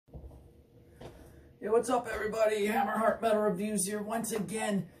Hey, what's up everybody? Hammerheart Metal Reviews here once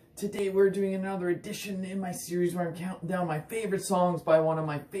again. Today we're doing another edition in my series where I'm counting down my favorite songs by one of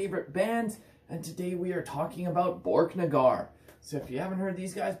my favorite bands. And today we are talking about Borknagar. So if you haven't heard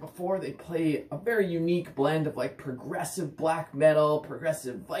these guys before, they play a very unique blend of like progressive black metal,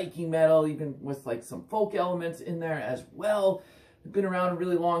 progressive Viking metal, even with like some folk elements in there as well. They've been around a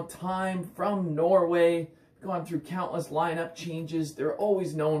really long time, from Norway, gone through countless lineup changes. They're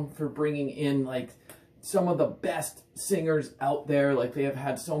always known for bringing in like some of the best singers out there. Like they have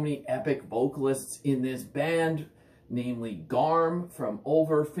had so many epic vocalists in this band, namely Garm from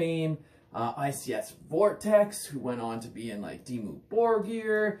Over fame, ICS Vortex, who went on to be in like Dimmu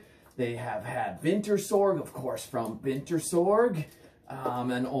Borgir. They have had Vintersorg, of course, from Vintersorg.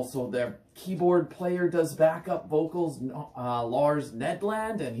 And also their keyboard player does backup vocals, Lars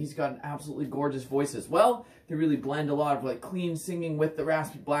Nedland, and he's got an absolutely gorgeous voice as well. They really blend a lot of like clean singing with the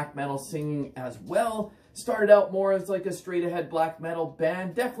raspy black metal singing as well. Started out more as like a straight ahead black metal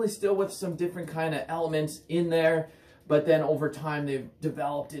band, definitely still with some different kind of elements in there. But then over time, they've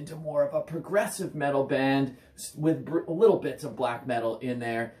developed into more of a progressive metal band with little bits of black metal in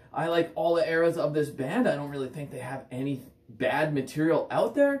there. I like all the eras of this band. I don't really think they have any bad material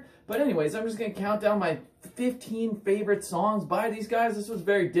out there. But anyways, I'm just going to count down my 15 favorite songs by these guys. This was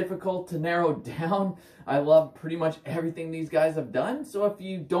very difficult to narrow down. I love pretty much everything these guys have done. So if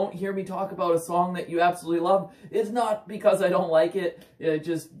you don't hear me talk about a song that you absolutely love, it's not because I don't like it.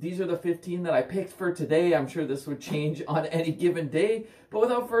 These are the 15 that I picked for today. I'm sure this would change on any given day. But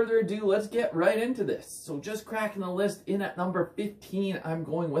without further ado, let's get right into this. So just cracking the list in at number 15, I'm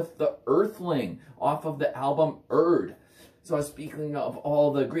going with The Earthling off of the album Erd. So speaking of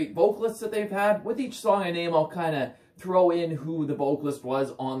all the great vocalists that they've had, with each song I name, I'll kind of throw in who the vocalist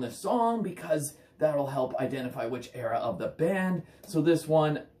was on the song, because that'll help identify which era of the band. So this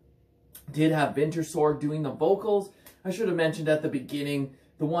one did have Vintersorg doing the vocals. I should have mentioned at the beginning,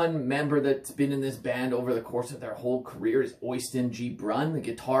 the one member that's been in this band over the course of their whole career is Øystein G. Brun, the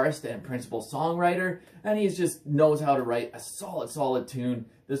guitarist and principal songwriter, and he just knows how to write a solid tune.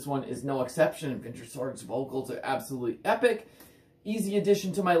 This one is no exception. Vintersorg's vocals are absolutely epic. Easy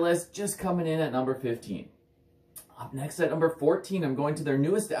addition to my list, just coming in at number 15. Up next at number 14, I'm going to their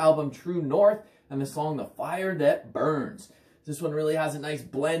newest album, True North, and the song The Fire That Burns. This one really has a nice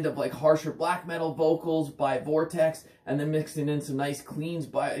blend of like harsher black metal vocals by Vortex, and then mixing in some nice cleans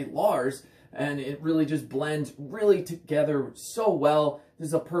by Lars, and it really just blends really together so well. This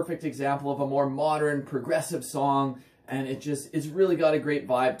is a perfect example of a more modern, progressive song, and it's really got a great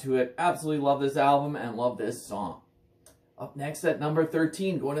vibe to it. Absolutely love this album and love this song. Up next at number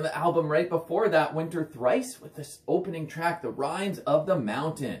 13, going to the album right before that, Winter Thrice, with this opening track, The Rhymes of the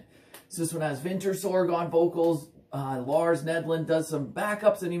Mountain. So this one has Vintersorg on vocals, Lars Nedland does some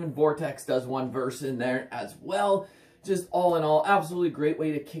backups, and even Vortex does one verse in there as well. Just all in all, absolutely great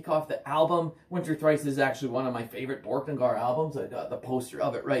way to kick off the album. Winter Thrice is actually one of my favorite Borknagar albums. I got the poster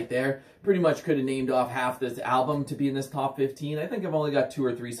of it right there. Pretty much could have named off half this album to be in this top 15. I think I've only got 2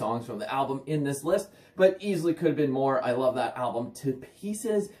 or 3 songs from the album in this list, but easily could have been more. I love that album to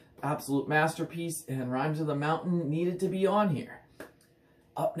pieces. Absolute masterpiece, and Rhymes of the Mountain needed to be on here.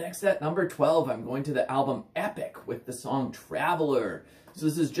 Up next at number 12, I'm going to the album Epic with the song Traveler. So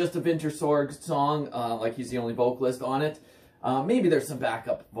this is just a Vintersorg song, like he's the only vocalist on it. Maybe there's some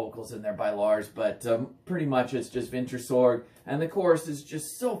backup vocals in there by Lars, but pretty much it's just Vintersorg. And the chorus is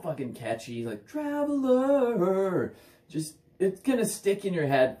just so fucking catchy, like Traveler. It's gonna stick in your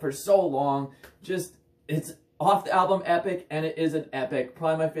head for so long. It's off the album Epic, and it is an epic.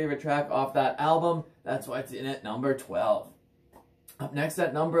 Probably my favorite track off that album. That's why it's in at number 12. Up next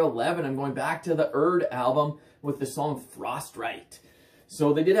at number 11, I'm going back to the Erd album with the song Frostrite.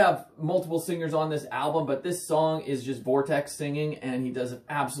 So they did have multiple singers on this album, but this song is just Vortex singing, and he does an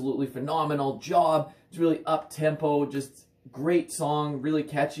absolutely phenomenal job. It's really up-tempo, just great song, really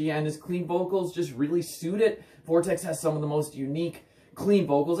catchy, and his clean vocals just really suit it. Vortex has some of the most unique clean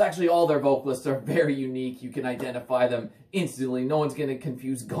vocals. Actually, all their vocalists are very unique. You can identify them instantly. No one's going to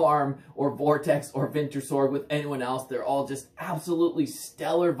confuse Garm or Vortex or Vintersorg with anyone else. They're all just absolutely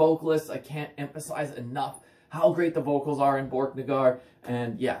stellar vocalists. I can't emphasize enough how great the vocals are in Borknagar,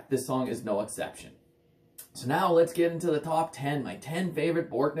 and yeah, this song is no exception. So now let's get into the top 10, my 10 favorite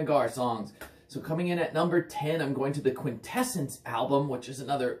Borknagar songs. So coming in at number 10, I'm going to the Quintessence album, which is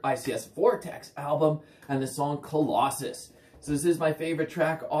another ICS Vortex album, and the song Colossus. So this is my favorite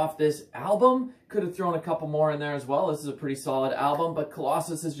track off this album. Could have thrown a couple more in there as well. This is a pretty solid album, but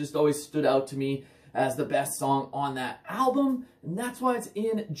Colossus has just always stood out to me as the best song on that album, and that's why it's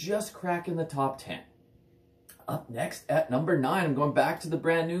in just cracking the top 10. Up next at number 9, I'm going back to the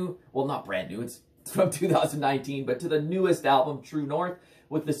brand new, well, not brand new, it's from 2019, but to the newest album, True North,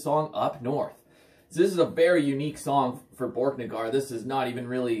 with the song Up North. So this is a very unique song for Borknagar. This is not even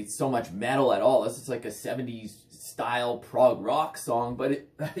really so much metal at all. This is like a 70s style prog rock song, but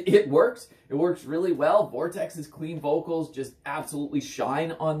it works. It works really well. Vortex's clean vocals just absolutely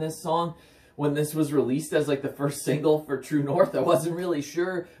shine on this song. When this was released as like the first single for True North, I wasn't really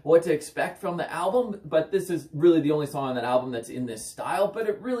sure what to expect from the album, but this is really the only song on that album that's in this style, but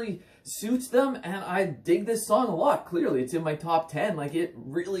it really suits them, and I dig this song a lot. Clearly, it's in my top 10. Like, it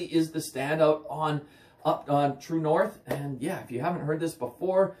really is the standout on True North, and yeah, if you haven't heard this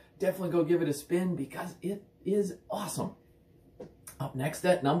before, definitely go give it a spin because it is awesome. Up next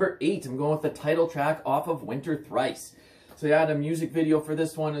at number 8, I'm going with the title track off of Winter Thrice. So they had a music video for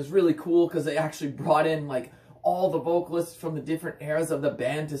this one. It's really cool because they actually brought in like all the vocalists from the different eras of the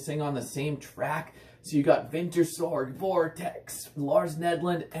band to sing on the same track. So you got Wintersorg, Vortex, Lars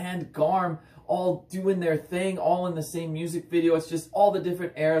Nedland, and Garm all doing their thing, all in the same music video. It's just all the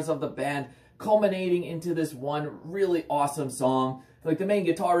different eras of the band culminating into this one really awesome song. Like, the main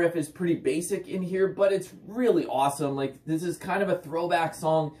guitar riff is pretty basic in here, but it's really awesome. Like, this is kind of a throwback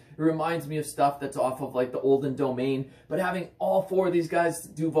song. It reminds me of stuff that's off of like the Olden Domain, but having all 4 of these guys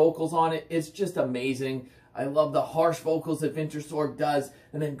do vocals on it, it's just amazing. I love the harsh vocals that Wintersorg does,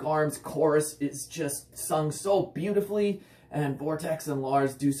 and then Garm's chorus is just sung so beautifully, and Vortex and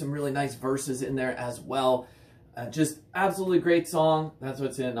Lars do some really nice verses in there as well. Just absolutely great song. That's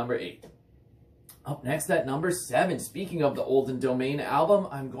what's in at number 8. Up next at number 7, speaking of the Olden Domain album,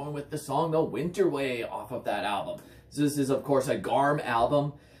 I'm going with the song The Winter Way off of that album. So this is, of course, a Garm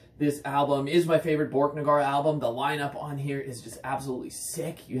album. This album is my favorite Borknagar album. The lineup on here is just absolutely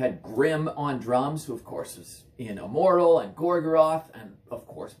sick. You had Grim on drums, who of course was in Immortal and Gorgoroth, and of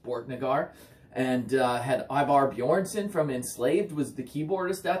course Borknagar. And had Ivar Bjornsson from Enslaved was the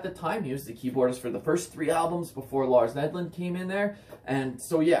keyboardist at the time. He was the keyboardist for the first 3 albums before Lars Nedland came in there. And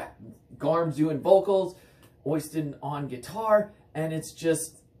so yeah, Garm's doing vocals, Oyston on guitar, and it's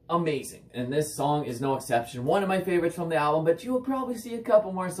just amazing. And this song is no exception. One of my favorites from the album, but you will probably see a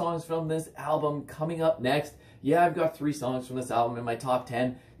couple more songs from this album coming up next. Yeah, I've got 3 songs from this album in my top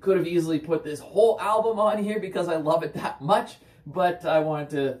 10. Could have easily put this whole album on here because I love it that much, but I wanted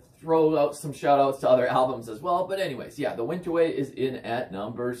to throw out some shout outs to other albums as well. But anyways, yeah, The Winter Way is in at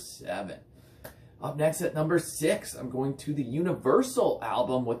number 7. Up next at number 6, I'm going to the Universal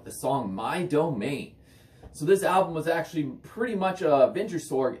album with the song My Domain. So this album was actually pretty much a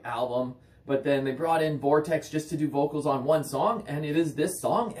Wintersorg album, but then they brought in Vortex just to do vocals on one song, and it is this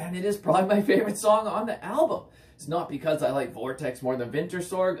song, and it is probably my favorite song on the album. It's not because I like Vortex more than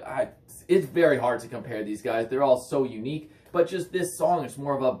Wintersorg. It's very hard to compare these guys. They're all so unique, but just this song is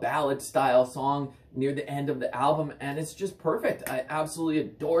more of a ballad style song near the end of the album, and it's just perfect. I absolutely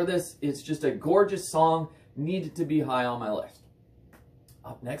adore this. It's just a gorgeous song, needed to be high on my list.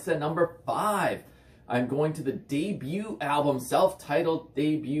 Up next at number 5, I'm going to the debut album, self-titled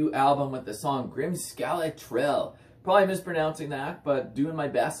debut album with the song Grimskalle Trill. Probably mispronouncing that, but doing my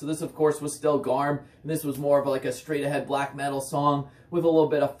best. So this, of course, was still Garm, and this was more of like a straight-ahead black metal song with a little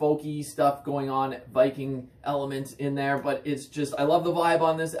bit of folky stuff going on, Viking elements in there, but it's just, I love the vibe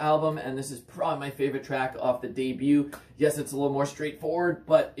on this album, and this is probably my favorite track off the debut. Yes, it's a little more straightforward,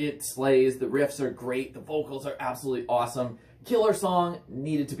 but it slays. The riffs are great. The vocals are absolutely awesome. Killer song,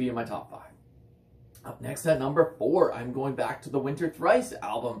 needed to be in my top 5. Up next at number 4, I'm going back to the Winter Thrice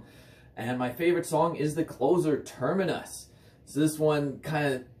album, and my favorite song is the closer, Terminus. So this one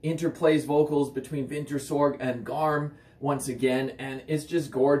kind of interplays vocals between Wintersorg and Garm once again, and it's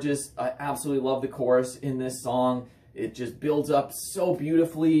just gorgeous. I absolutely love the chorus in this song. It just builds up so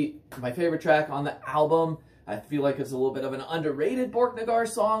beautifully. My favorite track on the album. I feel like it's a little bit of an underrated Borknagar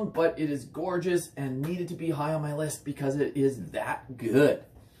song, but it is gorgeous and needed to be high on my list because it is that good.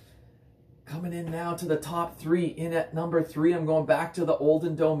 Coming in now to the top 3. In at number 3, I'm going back to the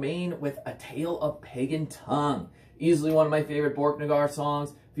Olden Domain with A Tale of Pagan Tongue. Easily one of my favorite Borknagar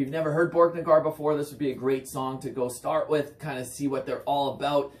songs. If you've never heard Borknagar before, this would be a great song to go start with, kind of see what they're all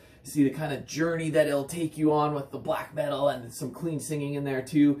about, see the kind of journey that it'll take you on with the black metal and some clean singing in there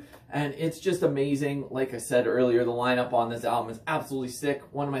too. And it's just amazing. Like I said earlier, the lineup on this album is absolutely sick.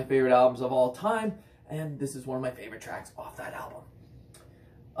 One of my favorite albums of all time, and this is one of my favorite tracks off that album.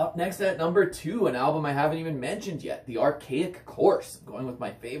 Up next at number 2, an album I haven't even mentioned yet, The Archaic Course. I'm going with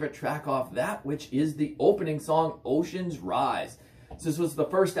my favorite track off that, which is the opening song, Ocean's Rise. So this was the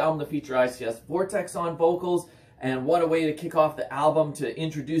first album to feature ICS Vortex on vocals, and what a way to kick off the album to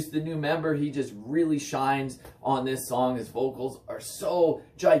introduce the new member. He just really shines on this song. His vocals are so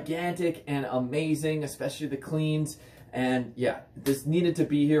gigantic and amazing, especially the cleans. And yeah, this needed to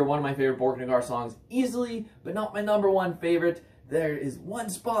be here. One of my favorite Borknagar songs easily, but not my #1 favorite. There is one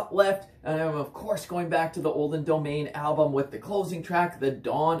spot left, and I'm of course going back to the Olden Domain album with the closing track, The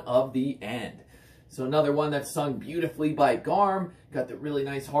Dawn of the End. So another one that's sung beautifully by Garm, got the really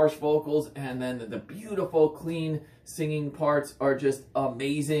nice harsh vocals, and then the beautiful clean singing parts are just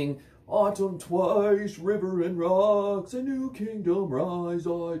amazing. Autumn twice, river and rocks, a new kingdom rise,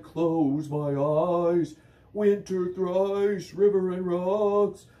 I close my eyes. Winter thrice, river and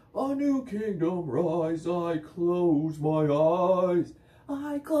rocks, a new kingdom rise, I close my eyes.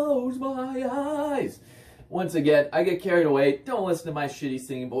 I close my eyes. Once again, I get carried away. Don't listen to my shitty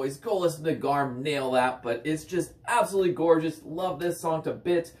singing voice. Go listen to Garm nail that, but it's just absolutely gorgeous. Love this song to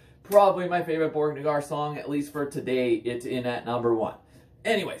bits. Probably my favorite Borknagar song, at least for today. It's in at #1.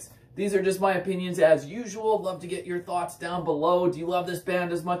 Anyways, these are just my opinions as usual. Love to get your thoughts down below. Do you love this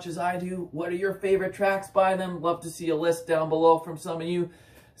band as much as I do? What are your favorite tracks by them? Love to see a list down below from some of you.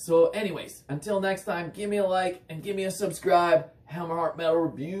 So anyways, until next time, give me a like and give me a subscribe. Hammer Heart Metal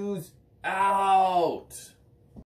Reviews out.